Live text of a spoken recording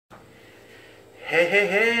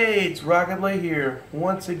Hey, it's Rockingtheblade here,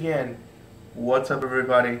 once again. What's up,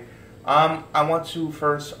 everybody? I want to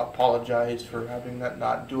first apologize for having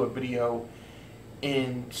not do a video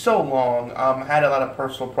in so long. I had a lot of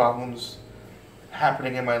personal problems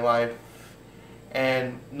happening in my life,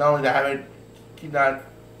 and not only that, I haven't not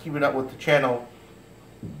keeping up with the channel,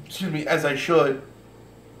 as I should.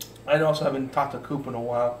 I also haven't talked to Coop in a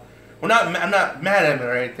while. Well, I'm not mad at him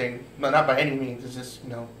or anything, not by any means. It's just,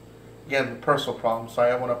 again, the personal problem, so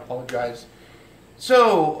I want to apologize.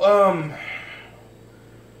 So,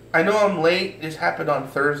 I know I'm late. This happened on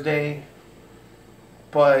Thursday,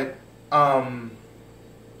 but,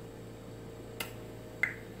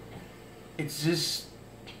 it's just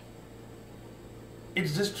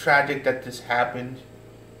tragic that this happened.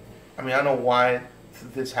 I mean, I don't know why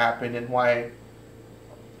this happened and why.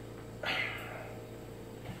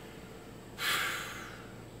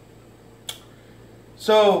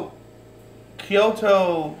 So,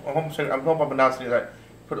 Kyoto, I hope I'm pronouncing it right.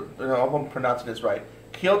 I hope I'm pronouncing this right.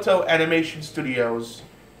 Kyoto Animation Studios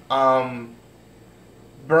burned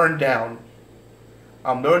down.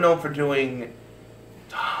 They were known for doing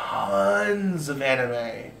tons of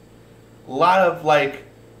anime. A lot of,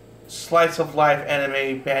 slice of life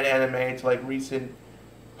anime, bad anime, to, recent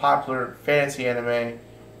popular fantasy anime.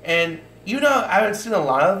 And, I haven't seen a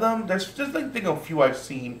lot of them. There's just, a few I've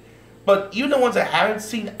seen. But even the ones I haven't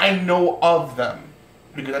seen, I know of them.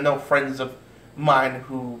 Because I know friends of mine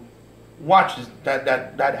who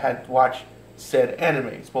that had watched said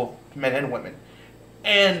animes, both men and women.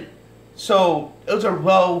 And so it was a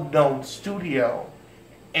well-known studio.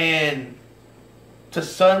 And to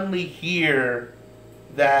suddenly hear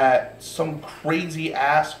that some crazy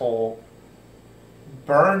asshole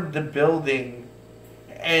burned the building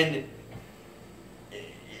and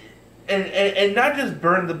not just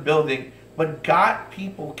burned the building, but got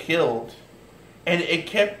people killed, and it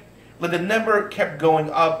kept, the number kept going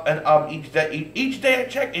up and up each day. Each day I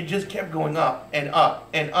checked, it just kept going up and up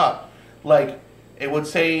and up. It would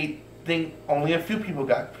say, only a few people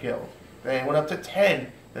got killed. Then it went up to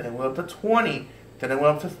 10. Then it went up to 20. Then it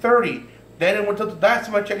went up to 30. Then it went to the last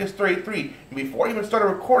time I checked, it's 33. And before I even started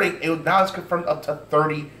recording, now it's confirmed up to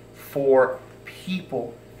 34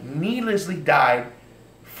 people needlessly died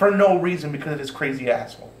for no reason because of this crazy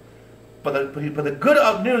asshole. But the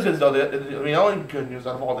good news is, though, the only good news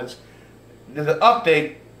out of all this, there's an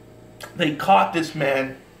update. They caught this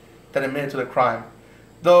man that admitted to the crime.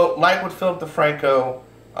 Though, like with Philip DeFranco,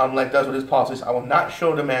 does with his policies, I will not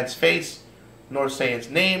show the man's face, nor say his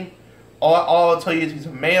name. All I'll tell you is he's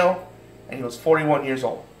a male, and he was 41 years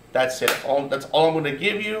old. That's it. That's all I'm going to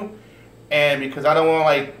give you. And because I don't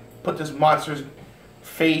want to, put this monster's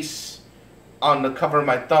face on the cover of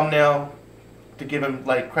my thumbnail to give him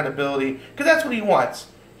credibility, because that's what he wants.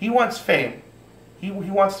 He wants fame. He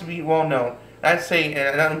wants to be well known. And I'd say,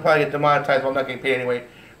 and I'm probably get demonetized, but I'm not getting paid anyway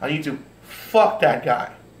on YouTube. Fuck that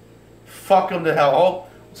guy. Fuck him to hell. Oh,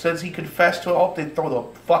 since he confessed to it, I hope they throw the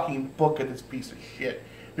fucking book at this piece of shit,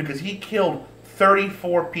 because he killed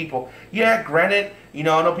 34 people. Yeah, granted, I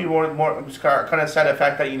know people are kind of sad at the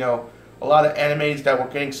fact that a lot of animes that were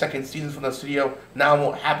getting second seasons from the studio now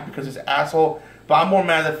won't happen because of this asshole. But I'm more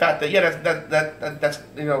mad at the fact that, yeah, that's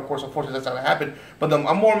of course, unfortunately, that's not going to happen. But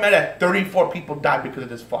I'm more mad at 34 people died because of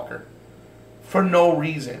this fucker. For no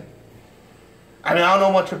reason. I mean, I don't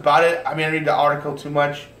know much about it. I read the article too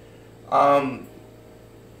much. All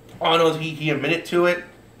I know is he admitted to it,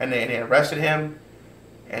 and they arrested him.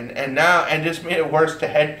 And just made it worse, the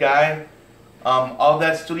head guy of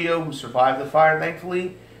that studio, who survived the fire,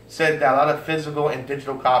 thankfully, said that a lot of physical and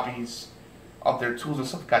digital copies of their tools and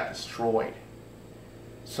stuff got destroyed.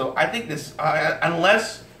 So I think this,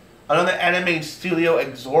 unless another anime studio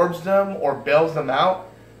absorbs them or bails them out,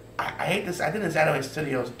 I hate this. I think this anime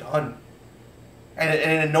studio is done.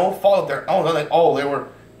 And no fault of their own. They're they were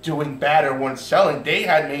doing bad or weren't selling. They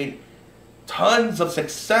had made tons of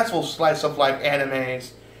successful slice of life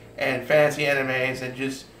animes and fantasy animes, and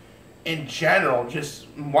just in general, just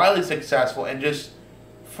widely successful, and just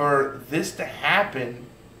for this to happen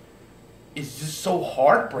is just so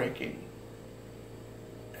heartbreaking.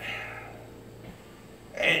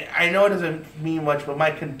 And I know it doesn't mean much, but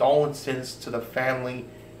my condolences to the family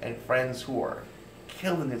and friends who are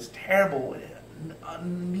killed in this terrible,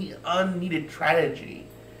 unneeded tragedy.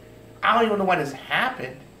 I don't even know why this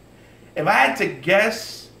happened. If I had to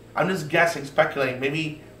guess, I'm just guessing, speculating.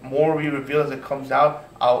 Maybe more will be revealed as it comes out.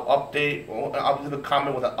 I'll leave a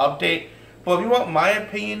comment with an update. But if you want my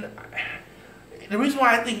opinion, the reason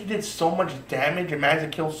why I think he did so much damage and managed to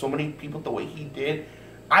kill so many people the way he did,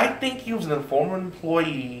 I think he was an former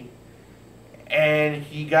employee, and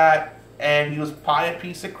he got and he was probably a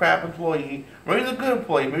piece of crap employee. Maybe he's a good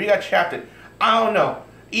employee. Maybe he got shafted. I don't know.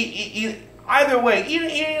 Either way, even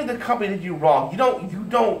if the company did you wrong, you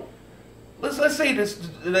don't. Let's say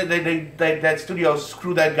that studio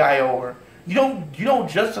screwed that guy over. You don't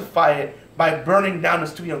justify it by burning down the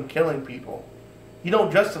studio and killing people. You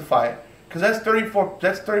don't justify it because that's 34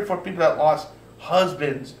 people that lost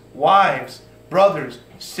husbands, wives, brothers,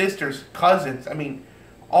 sisters, cousins. I mean,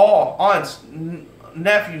 all aunts,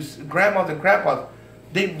 nephews, grandmas, and grandpas.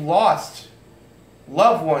 They've lost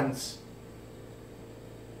loved ones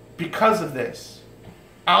because of this.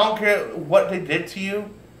 I don't care what they did to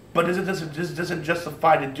you, but this doesn't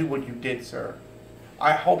justify to do what you did, sir.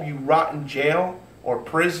 I hope you rot in jail or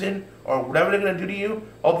prison or whatever they're gonna do to you.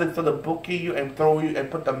 I hope they throw the book at you and throw you and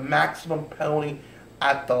put the maximum penalty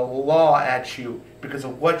at the law at you because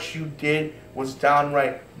of what you did was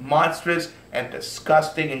downright monstrous and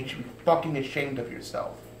disgusting, and you should be fucking ashamed of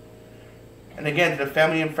yourself. And again, to the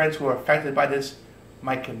family and friends who are affected by this,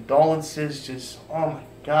 my condolences. Just, oh my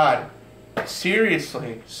God,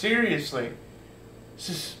 seriously, this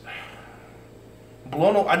is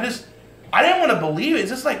blown away. I didn't want to believe it. It's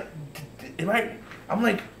just like, I'm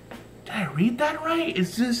like, did I read that right?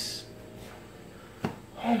 Is this,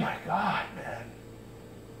 oh my God, man.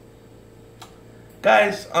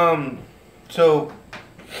 Guys, so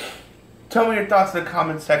tell me your thoughts in the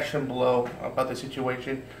comment section below about the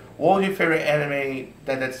situation. What was your favorite anime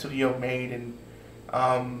that studio made? And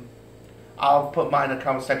I'll put mine in the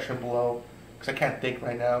comment section below because I can't think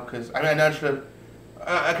right now. Because I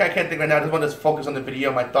can't think right now. I just want to focus on the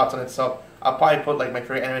video, my thoughts on itself. I'll probably put like my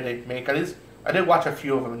favorite anime they make. I did watch a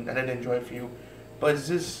few of them and I did enjoy a few. But it's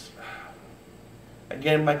just,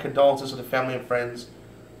 again, my condolences to the family and friends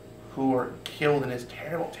who were killed in this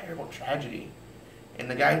terrible, terrible tragedy. And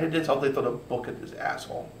the guy who did this, I hope they throw the book at this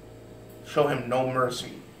asshole. Show him no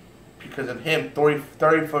mercy. Because of him,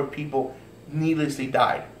 34 people needlessly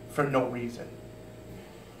died for no reason.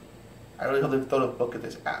 I really hope they throw the book at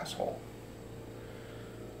this asshole.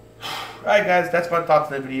 Alright guys, that's my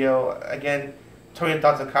thoughts on the video. Again, tell me your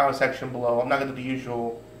thoughts in the comment section below. I'm not going to do the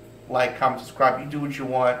usual like, comment, subscribe. You do what you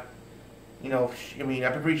want. You know, I mean, I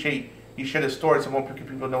appreciate you share the story so more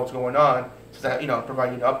people know what's going on, so that, you know, provide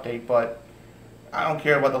you an update. But I don't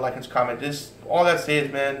care about the like and comment. This, all that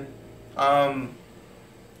says, man.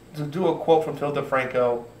 To do a quote from Phil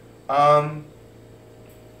DeFranco,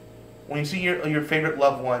 when you see your favorite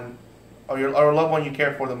loved one, or a loved one you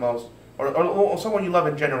care for the most, or someone you love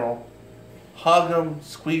in general, hug them,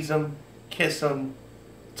 squeeze them, kiss them,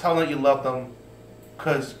 tell them that you love them,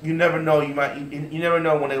 because you never know, you never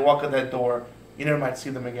know when they walk in that door, you never might see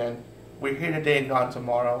them again. We're here today and gone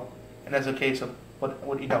tomorrow, and that's a case of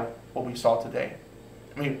what we saw today.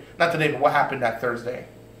 I mean, not today, but what happened that Thursday.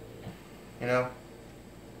 You know,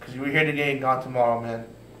 because we're here today and gone tomorrow, man.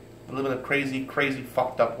 We live in a crazy, crazy,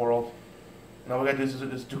 fucked up world. And all we gotta do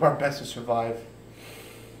is do our best to survive.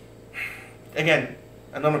 Again,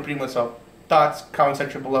 I know I'm repeating myself. Thoughts, comment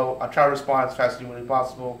section below. I'll try to respond as fast as humanly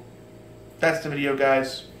possible. That's the video,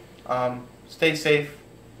 guys. Stay safe.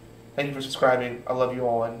 Thank you for subscribing. I love you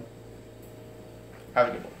all, and have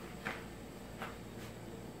a good one.